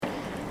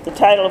The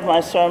title of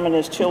my sermon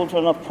is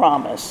Children of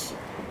Promise.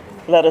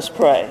 Let us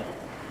pray.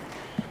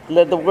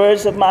 Let the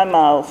words of my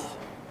mouth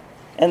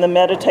and the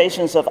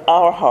meditations of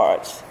our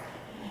hearts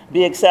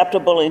be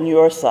acceptable in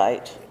your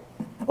sight,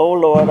 O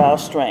Lord, our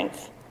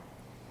strength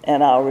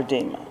and our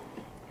Redeemer.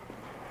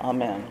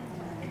 Amen.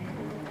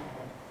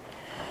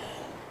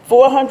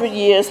 400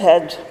 years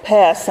had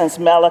passed since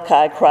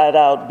Malachi cried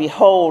out,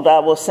 "Behold, I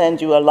will send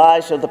you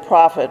Elijah the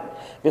prophet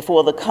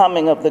before the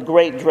coming of the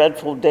great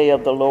dreadful day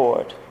of the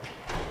Lord."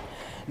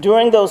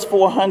 During those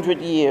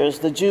 400 years,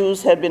 the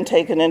Jews had been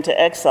taken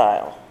into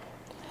exile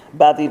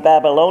by the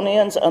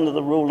Babylonians under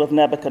the rule of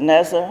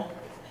Nebuchadnezzar,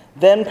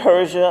 then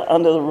Persia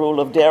under the rule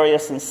of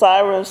Darius and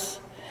Cyrus,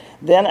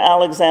 then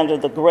Alexander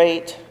the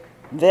Great,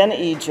 then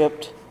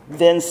Egypt,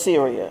 then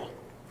Syria.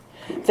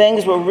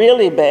 Things were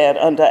really bad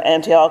under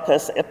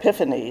Antiochus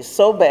Epiphanes,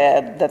 so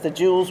bad that the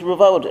Jews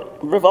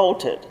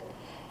revolted.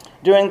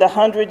 During the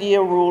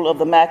 100-year rule of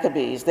the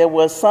Maccabees, there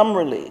was some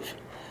relief,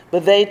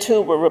 but they too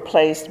were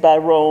replaced by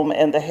Rome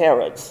and the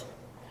Herods.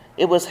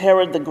 It was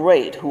Herod the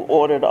Great who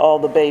ordered all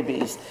the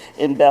babies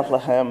in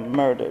Bethlehem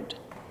murdered.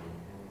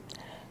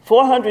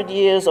 400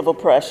 years of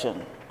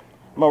oppression,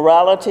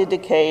 morality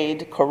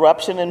decayed,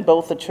 corruption in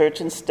both the church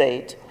and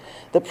state,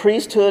 the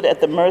priesthood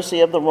at the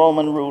mercy of the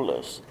Roman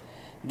rulers.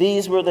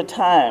 These were the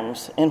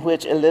times in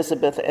which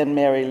Elizabeth and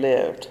Mary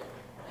lived.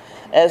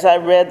 As I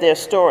read their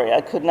story,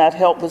 I could not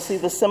help but see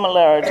the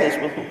similarities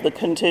with the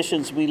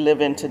conditions we live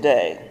in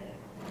today.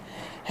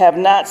 Have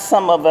not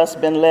some of us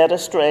been led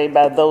astray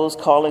by those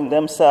calling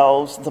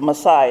themselves the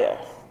Messiah?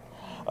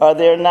 Are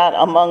there not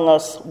among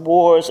us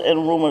wars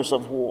and rumors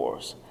of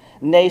wars,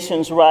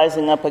 nations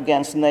rising up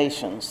against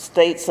nations,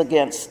 states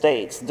against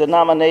states,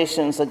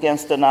 denominations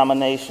against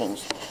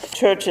denominations,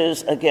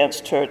 churches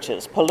against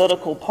churches,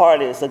 political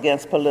parties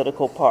against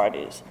political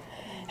parties?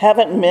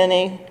 Haven't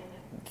many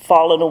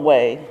fallen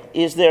away?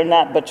 Is there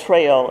not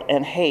betrayal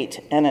and hate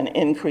and an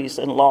increase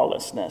in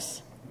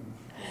lawlessness?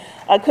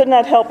 I could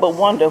not help but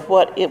wonder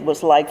what it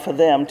was like for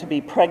them to be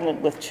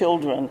pregnant with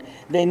children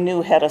they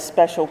knew had a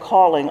special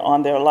calling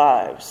on their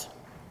lives.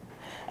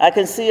 I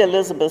can see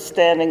Elizabeth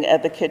standing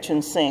at the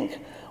kitchen sink,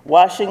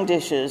 washing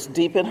dishes,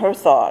 deep in her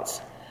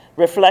thoughts,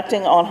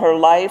 reflecting on her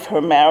life,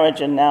 her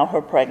marriage, and now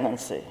her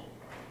pregnancy.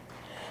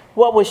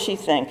 What was she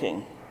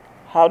thinking?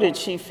 How did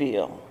she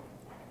feel?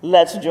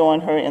 Let's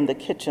join her in the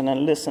kitchen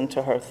and listen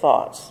to her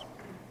thoughts.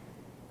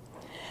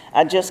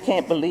 I just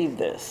can't believe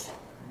this.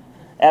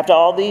 After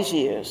all these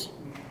years,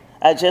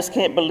 I just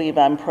can't believe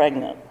I'm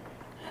pregnant.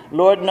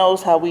 Lord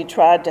knows how we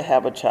tried to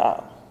have a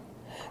child.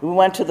 We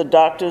went to the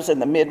doctors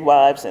and the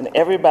midwives and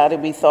everybody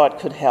we thought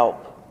could help.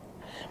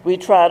 We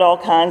tried all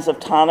kinds of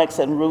tonics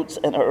and roots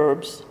and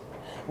herbs.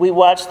 We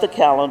watched the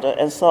calendar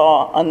and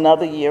saw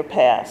another year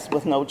pass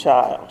with no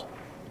child.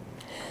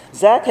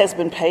 Zach has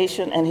been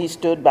patient and he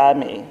stood by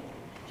me.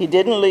 He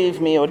didn't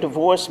leave me or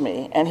divorce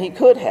me, and he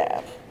could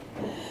have.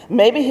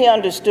 Maybe he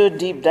understood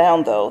deep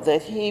down, though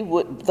he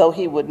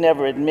would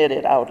never admit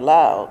it out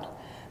loud,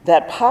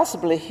 that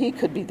possibly he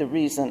could be the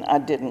reason I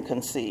didn't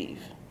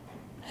conceive.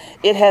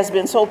 It has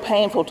been so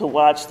painful to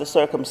watch the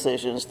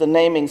circumcisions, the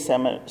naming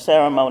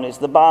ceremonies,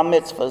 the bar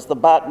mitzvahs, the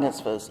bat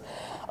mitzvahs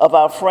of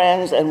our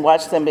friends and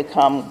watch them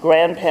become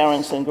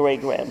grandparents and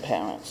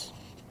great-grandparents.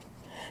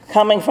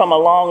 Coming from a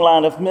long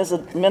line of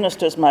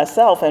ministers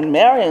myself and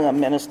marrying a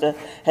minister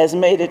has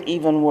made it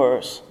even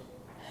worse.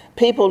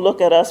 People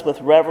look at us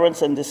with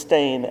reverence and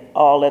disdain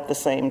all at the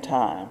same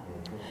time.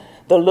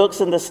 The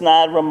looks and the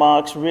snide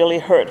remarks really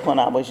hurt when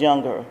I was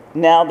younger.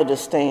 Now the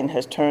disdain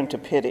has turned to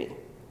pity.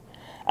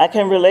 I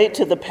can relate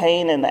to the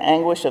pain and the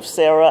anguish of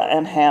Sarah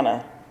and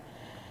Hannah.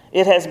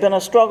 It has been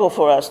a struggle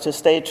for us to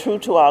stay true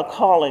to our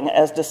calling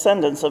as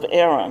descendants of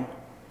Aaron.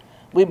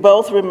 We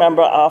both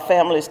remember our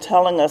families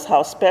telling us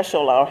how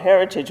special our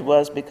heritage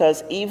was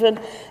because even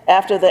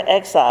after the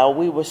exile,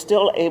 we were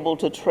still able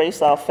to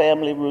trace our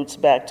family roots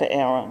back to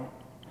Aaron.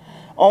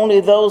 Only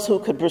those who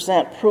could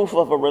present proof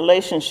of a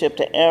relationship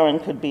to Aaron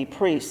could be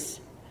priests.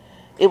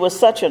 It was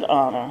such an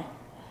honor.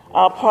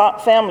 Our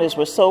families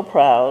were so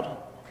proud.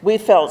 We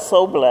felt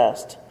so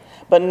blessed.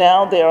 But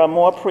now there are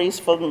more priests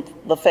from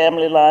the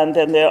family line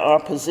than there are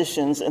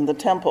positions in the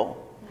temple.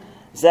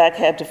 Zach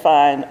had to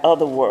find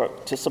other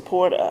work to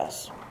support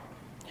us.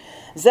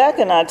 Zach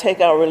and I take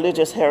our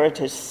religious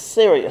heritage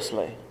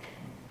seriously.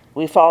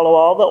 We follow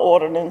all the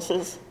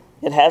ordinances.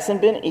 It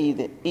hasn't been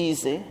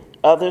easy.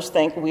 Others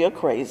think we are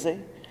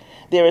crazy.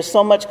 There is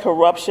so much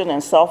corruption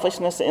and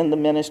selfishness in the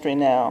ministry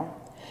now.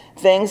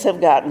 Things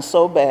have gotten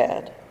so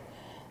bad.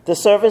 The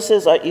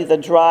services are either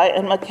dry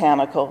and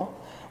mechanical,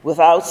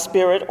 without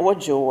spirit or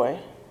joy,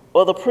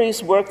 or the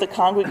priests work the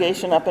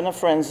congregation up in a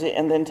frenzy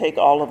and then take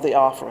all of the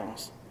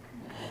offerings.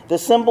 The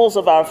symbols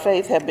of our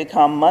faith have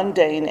become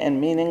mundane and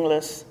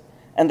meaningless,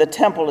 and the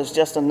temple is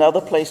just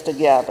another place to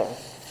gather,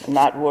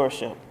 not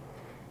worship.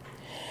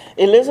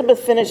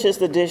 Elizabeth finishes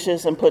the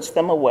dishes and puts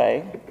them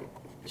away.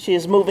 She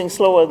is moving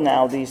slower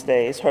now these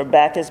days. Her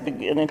back is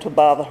beginning to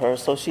bother her,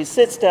 so she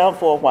sits down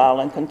for a while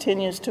and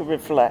continues to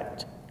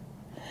reflect.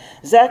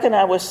 Zach and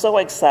I were so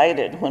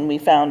excited when we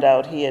found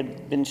out he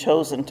had been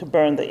chosen to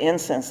burn the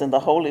incense in the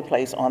holy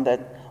place on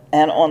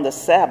the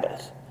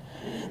Sabbath.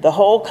 The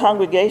whole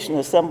congregation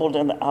assembled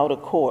in the outer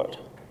court.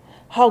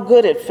 How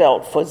good it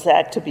felt for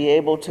Zach to be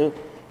able to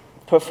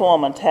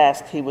perform a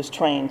task he was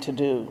trained to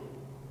do.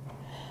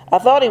 I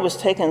thought he was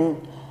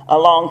taking a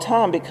long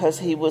time because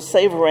he was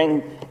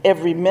savoring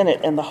every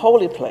minute in the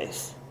holy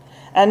place.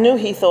 I knew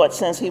he thought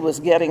since he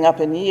was getting up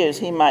in years,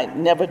 he might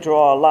never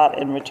draw a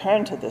lot in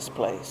return to this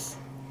place.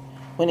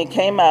 When he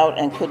came out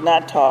and could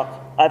not talk,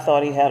 I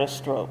thought he had a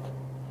stroke.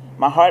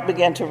 My heart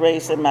began to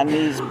race and my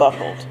knees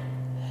buckled.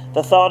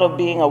 The thought of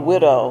being a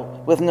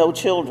widow with no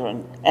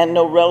children and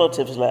no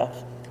relatives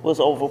left was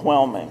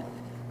overwhelming.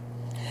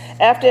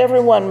 After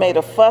everyone made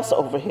a fuss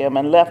over him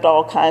and left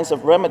all kinds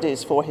of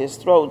remedies for his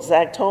throat,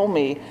 Zach told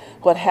me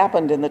what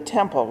happened in the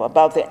temple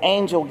about the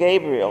angel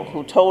Gabriel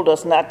who told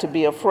us not to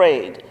be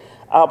afraid.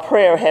 Our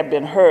prayer had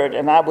been heard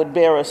and I would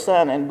bear a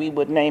son and we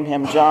would name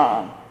him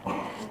John.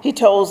 He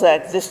told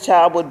Zach this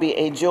child would be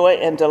a joy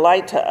and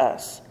delight to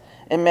us,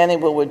 and many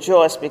will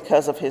rejoice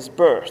because of his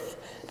birth,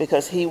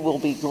 because he will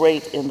be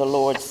great in the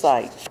Lord's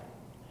sight.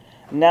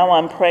 Now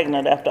I'm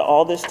pregnant at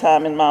this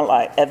time in my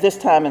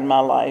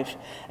life,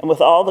 and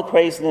with all the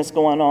craziness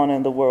going on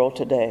in the world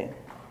today.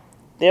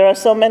 There are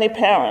so many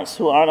parents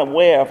who aren't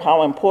aware of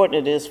how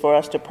important it is for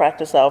us to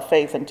practice our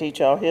faith and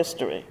teach our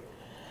history.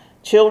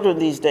 Children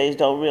these days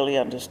don't really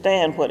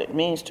understand what it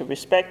means to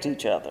respect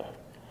each other.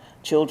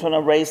 Children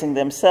are raising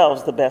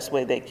themselves the best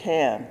way they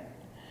can.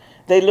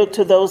 They look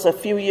to those a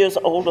few years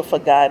older for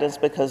guidance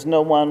because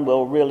no one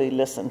will really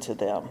listen to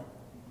them.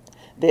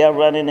 They are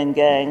running in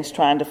gangs,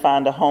 trying to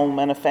find a home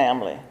and a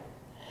family.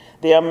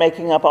 They are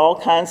making up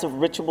all kinds of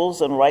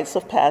rituals and rites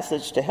of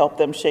passage to help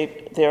them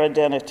shape their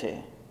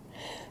identity.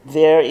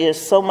 There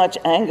is so much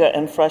anger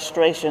and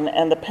frustration,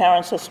 and the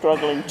parents are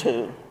struggling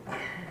too,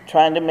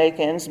 trying to make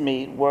ends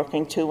meet,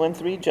 working 2 and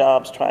 3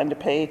 jobs, trying to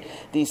pay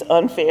these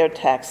unfair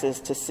taxes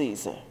to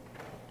Caesar,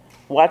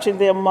 watching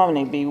their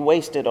money be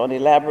wasted on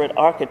elaborate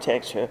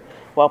architecture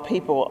while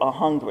people are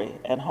hungry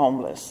and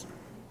homeless.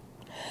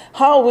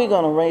 How are we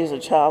going to raise a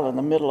child in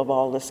the middle of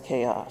all this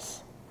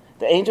chaos?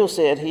 The angel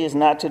said he is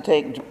not to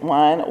take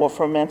wine or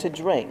fermented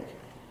drink.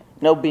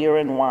 No beer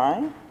and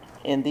wine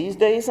in these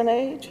days and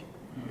age?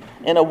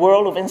 In a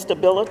world of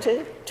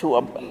instability, to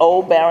an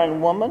old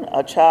barren woman,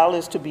 a child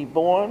is to be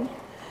born.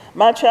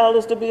 My child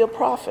is to be a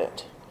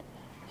prophet.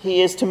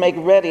 He is to make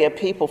ready a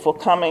people for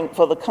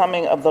the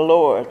coming of the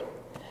Lord.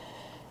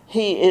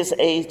 He is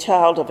a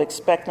child of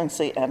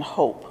expectancy and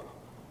hope,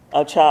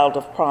 a child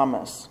of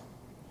promise.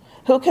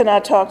 Who can I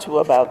talk to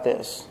about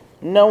this?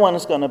 No one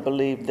is going to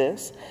believe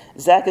this.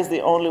 Zach is the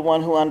only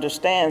one who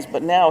understands,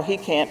 but now he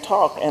can't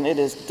talk, and it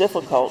is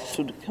difficult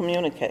to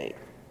communicate.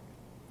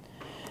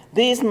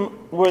 These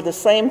were the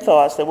same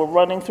thoughts that were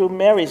running through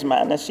Mary's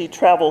mind as she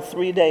traveled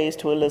 3 days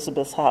to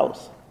Elizabeth's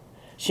house.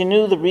 She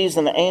knew the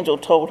reason the angel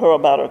told her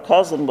about her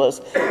cousin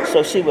was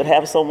so she would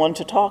have someone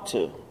to talk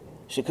to.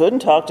 She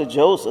couldn't talk to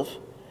Joseph.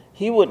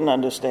 He wouldn't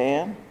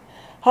understand.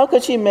 How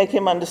could she make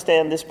him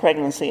understand this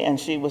pregnancy and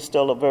she was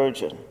still a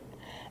virgin?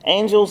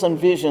 Angels and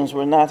visions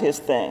were not his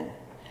thing.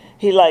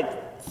 He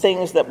liked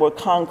things that were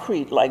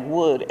concrete, like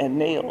wood and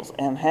nails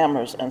and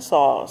hammers and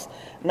saws,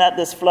 not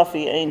this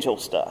fluffy angel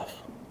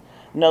stuff.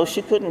 No,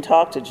 she couldn't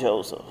talk to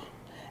Joseph.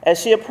 As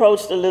she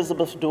approached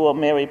Elizabeth's door,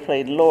 Mary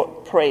prayed,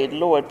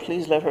 Lord,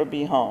 please let her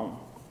be home.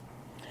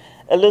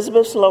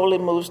 Elizabeth slowly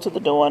moves to the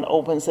door and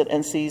opens it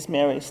and sees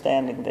Mary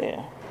standing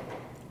there.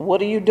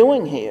 What are you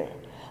doing here?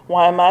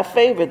 Why am I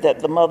favored that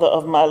the mother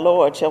of my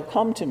Lord shall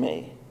come to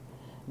me?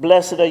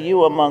 Blessed are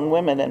you among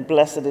women, and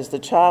blessed is the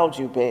child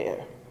you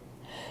bear.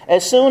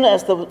 As soon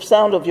as the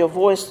sound of your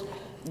voice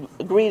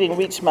greeting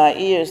reached my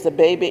ears, the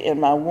baby in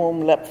my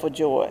womb leapt for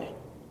joy.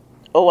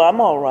 Oh,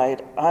 I'm all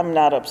right. I'm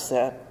not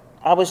upset.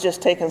 I was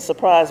just taken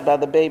surprised by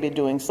the baby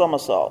doing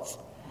somersaults.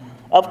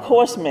 Of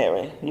course,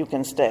 Mary, you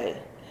can stay.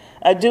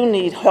 I do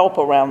need help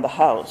around the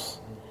house.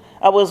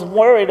 I was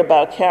worried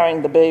about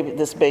carrying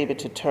this baby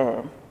to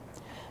term.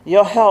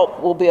 Your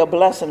help will be a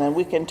blessing, and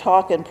we can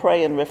talk and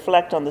pray and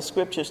reflect on the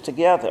scriptures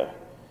together.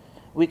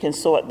 We can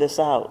sort this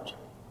out.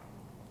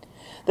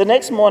 The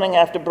next morning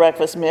after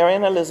breakfast, Mary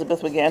and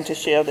Elizabeth began to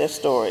share their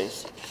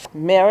stories.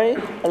 Mary,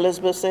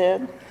 Elizabeth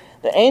said,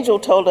 the angel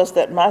told us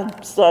that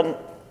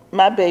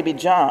my baby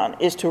John,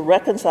 is to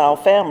reconcile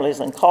families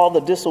and call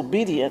the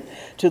disobedient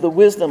to the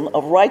wisdom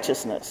of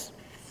righteousness.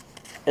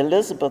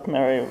 Elizabeth,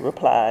 Mary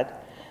replied,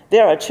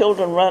 there are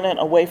children running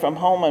away from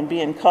home and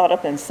being caught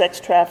up in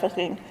sex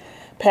trafficking.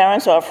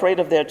 Parents are afraid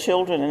of their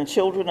children, and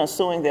children are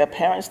suing their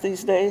parents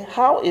these days.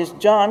 How is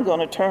John going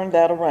to turn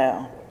that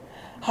around?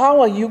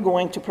 How are you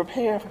going to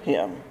prepare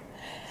him?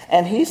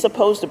 And he's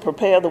supposed to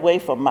prepare the way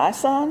for my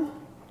son?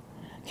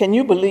 Can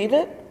you believe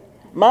it?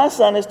 My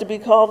son is to be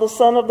called the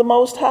Son of the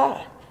Most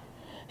High.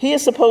 He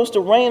is supposed to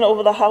reign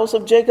over the house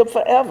of Jacob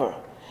forever.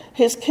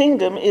 His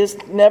kingdom is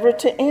never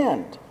to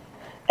end.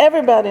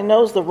 Everybody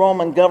knows the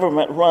Roman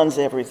government runs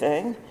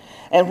everything.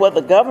 And what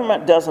the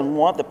government doesn't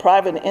want, the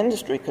private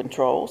industry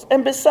controls.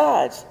 And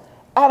besides,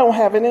 I don't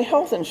have any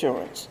health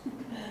insurance.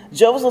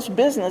 Joseph's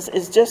business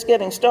is just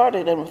getting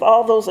started, and with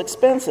all those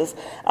expenses,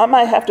 I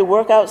might have to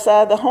work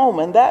outside the home,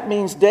 and that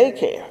means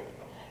daycare.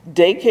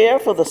 Daycare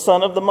for the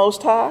Son of the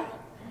Most High?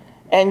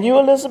 And you,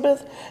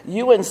 Elizabeth,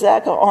 you and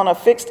Zach are on a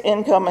fixed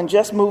income and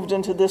just moved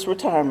into this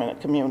retirement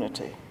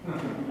community.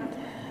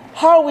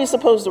 How are we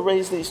supposed to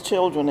raise these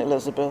children,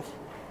 Elizabeth?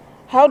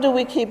 How do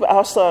we keep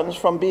our sons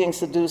from being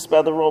seduced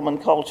by the Roman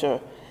culture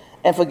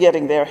and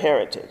forgetting their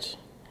heritage?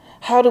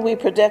 How do we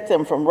protect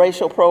them from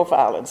racial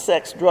profiling,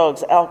 sex,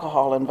 drugs,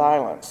 alcohol, and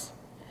violence?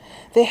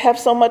 They have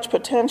so much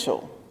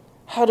potential.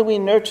 How do we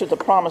nurture the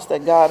promise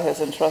that God has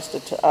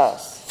entrusted to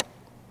us?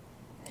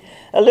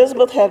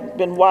 Elizabeth had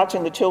been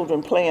watching the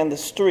children play in the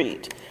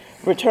street,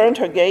 returned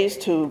her gaze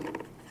to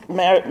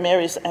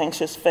Mary's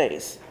anxious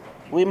face.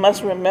 We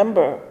must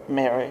remember,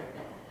 Mary,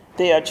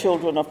 they are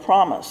children of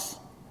promise.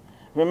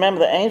 Remember,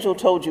 the angel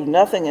told you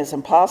nothing is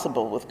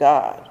impossible with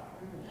God.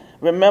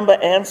 Remember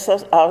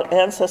our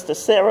ancestor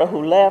Sarah,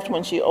 who laughed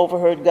when she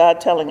overheard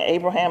God telling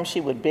Abraham she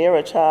would bear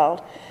a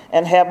child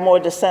and have more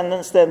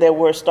descendants than there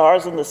were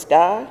stars in the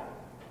sky?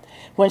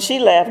 When she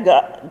laughed,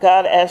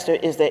 God asked her,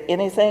 is there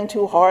anything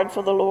too hard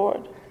for the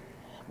Lord?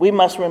 We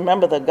must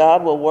remember that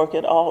God will work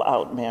it all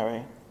out,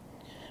 Mary.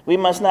 We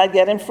must not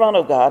get in front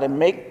of God and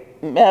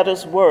make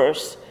matters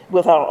worse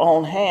with our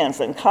own hands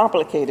and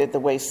complicate it the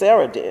way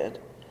Sarah did.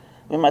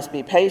 We must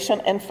be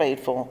patient and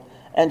faithful,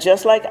 and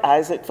just like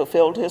Isaac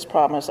fulfilled his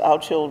promise, our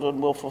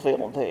children will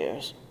fulfill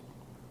theirs.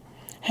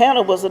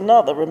 Hannah was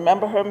another.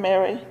 Remember her,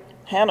 Mary?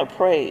 Hannah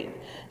prayed.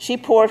 She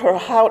poured her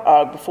heart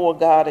out before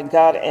God, and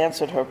God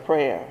answered her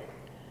prayer.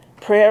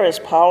 Prayer is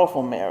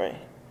powerful, Mary.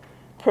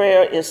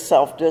 Prayer is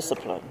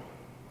self-discipline.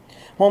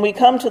 When we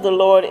come to the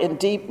Lord in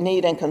deep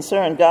need and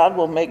concern, God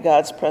will make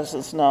God's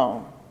presence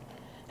known.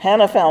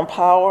 Hannah found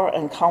power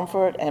and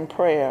comfort and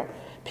prayer,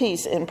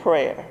 peace in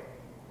prayer.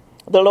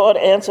 The Lord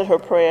answered her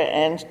prayer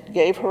and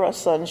gave her a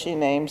son she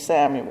named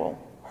Samuel,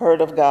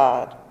 heard of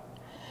God.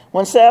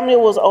 When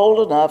Samuel was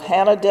old enough,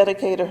 Hannah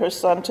dedicated her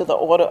son to the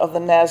order of the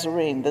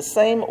Nazarene, the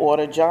same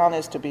order John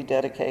is to be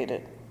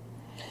dedicated.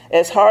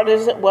 As hard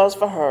as it was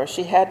for her,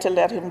 she had to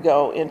let him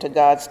go into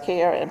God's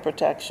care and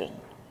protection.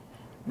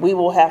 We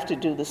will have to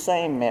do the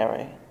same,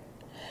 Mary.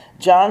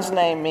 John's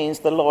name means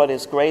the Lord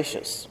is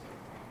gracious.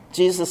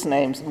 Jesus'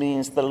 name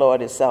means the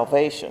Lord is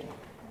salvation.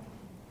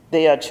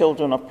 They are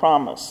children of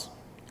promise,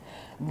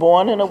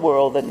 born in a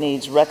world that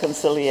needs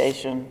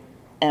reconciliation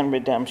and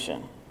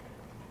redemption.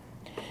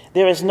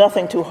 There is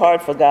nothing too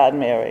hard for God,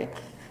 Mary.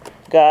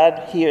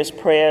 God hears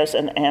prayers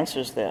and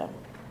answers them.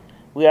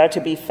 We are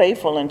to be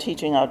faithful in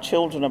teaching our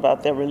children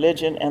about their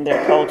religion and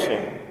their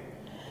culture.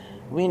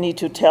 We need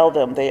to tell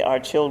them they are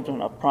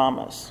children of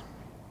promise.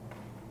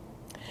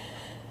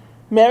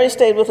 Mary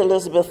stayed with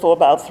Elizabeth for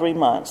about 3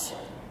 months.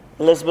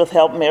 Elizabeth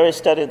helped Mary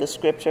study the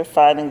scripture,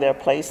 finding their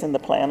place in the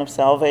plan of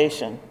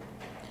salvation.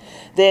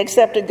 They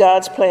accepted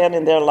God's plan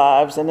in their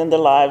lives and in the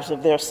lives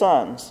of their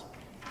sons.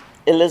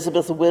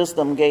 Elizabeth's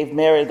wisdom gave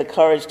Mary the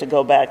courage to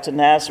go back to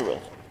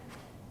Nazareth.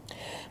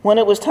 When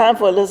it was time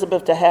for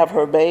Elizabeth to have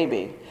her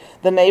baby,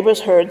 the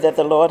neighbors heard that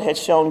the Lord had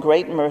shown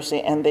great mercy,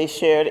 and they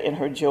shared in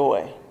her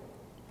joy.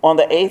 On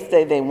the 8th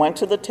day, they went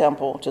to the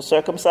temple to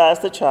circumcise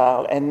the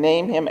child and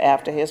name him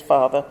after his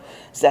father,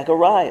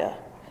 Zechariah.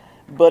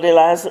 But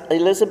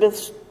Elizabeth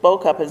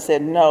spoke up and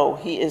said, no,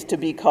 he is to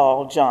be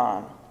called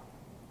John.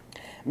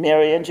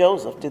 Mary and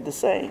Joseph did the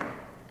same.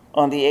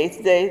 On the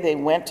 8th day, they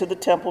went to the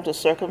temple to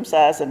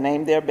circumcise and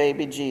name their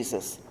baby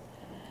Jesus,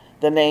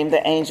 the name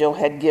the angel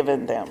had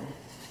given them.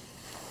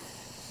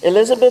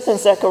 Elizabeth and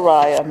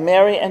Zechariah,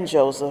 Mary and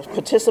Joseph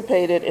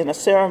participated in a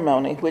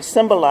ceremony which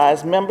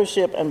symbolized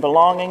membership and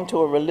belonging to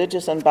a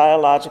religious and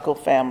biological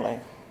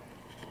family,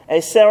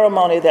 a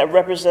ceremony that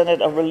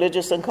represented a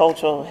religious and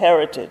cultural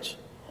heritage,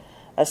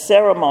 a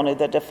ceremony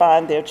that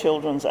defined their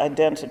children's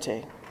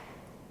identity.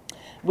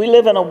 We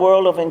live in a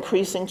world of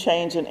increasing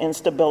change and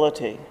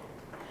instability.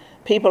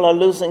 People are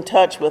losing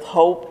touch with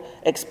hope,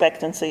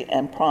 expectancy,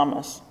 and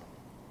promise.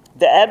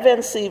 The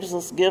Advent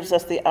season gives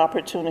us the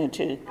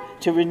opportunity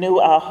to renew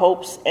our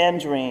hopes and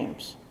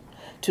dreams,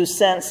 to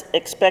sense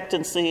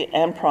expectancy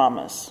and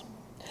promise.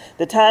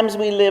 The times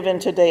we live in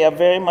today are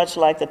very much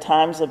like the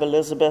times of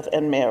Elizabeth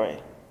and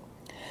Mary.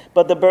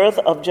 But the birth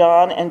of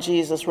John and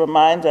Jesus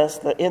remind us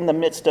that in the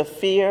midst of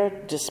fear,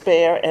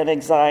 despair, and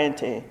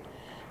anxiety,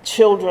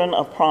 children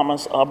of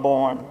promise are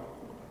born.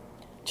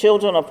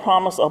 Children of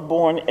promise are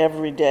born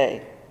every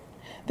day.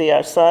 They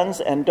are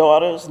sons and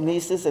daughters,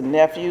 nieces and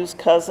nephews,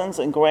 cousins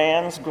and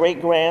grands,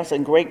 great-grands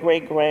and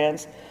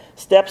great-great-grands,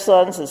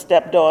 stepsons and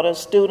stepdaughters,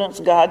 students,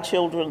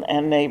 godchildren,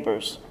 and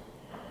neighbors.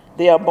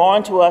 They are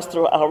born to us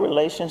through our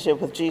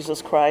relationship with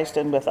Jesus Christ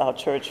and with our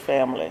church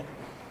family.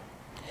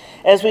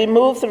 As we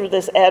move through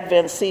this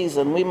Advent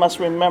season, we must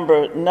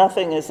remember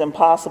nothing is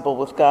impossible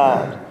with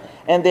God,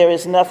 and there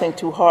is nothing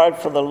too hard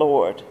for the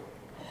Lord.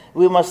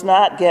 We must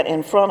not get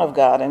in front of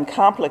God and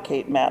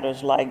complicate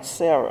matters like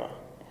Sarah.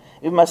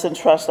 We must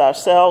entrust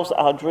ourselves,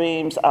 our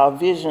dreams, our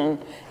vision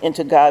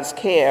into God's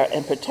care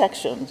and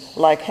protection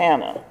like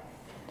Hannah.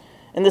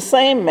 In the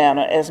same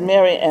manner as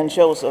Mary and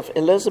Joseph,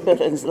 Elizabeth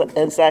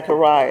and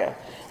Zachariah,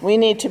 we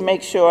need to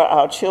make sure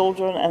our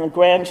children and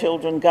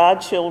grandchildren,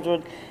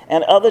 godchildren,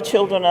 and other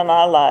children in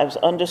our lives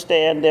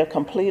understand their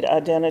complete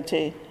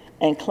identity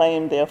and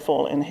claim their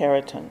full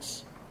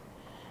inheritance.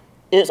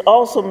 It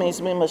also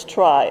means we must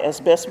try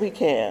as best we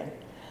can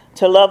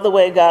to love the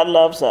way God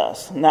loves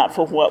us, not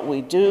for what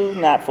we do,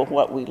 not for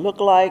what we look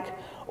like,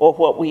 or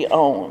what we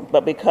own,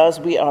 but because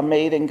we are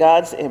made in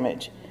God's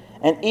image,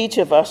 and each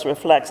of us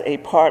reflects a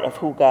part of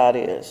who God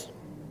is.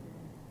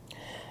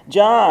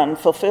 John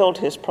fulfilled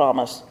his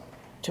promise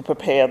to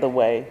prepare the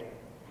way,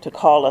 to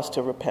call us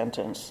to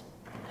repentance.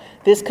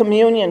 This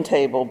communion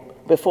table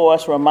before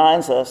us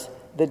reminds us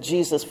that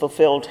Jesus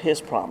fulfilled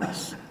his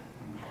promise.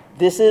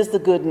 This is the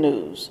good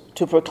news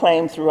to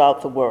proclaim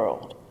throughout the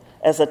world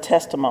as a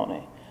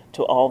testimony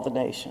to all the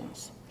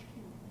nations.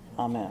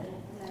 Amen.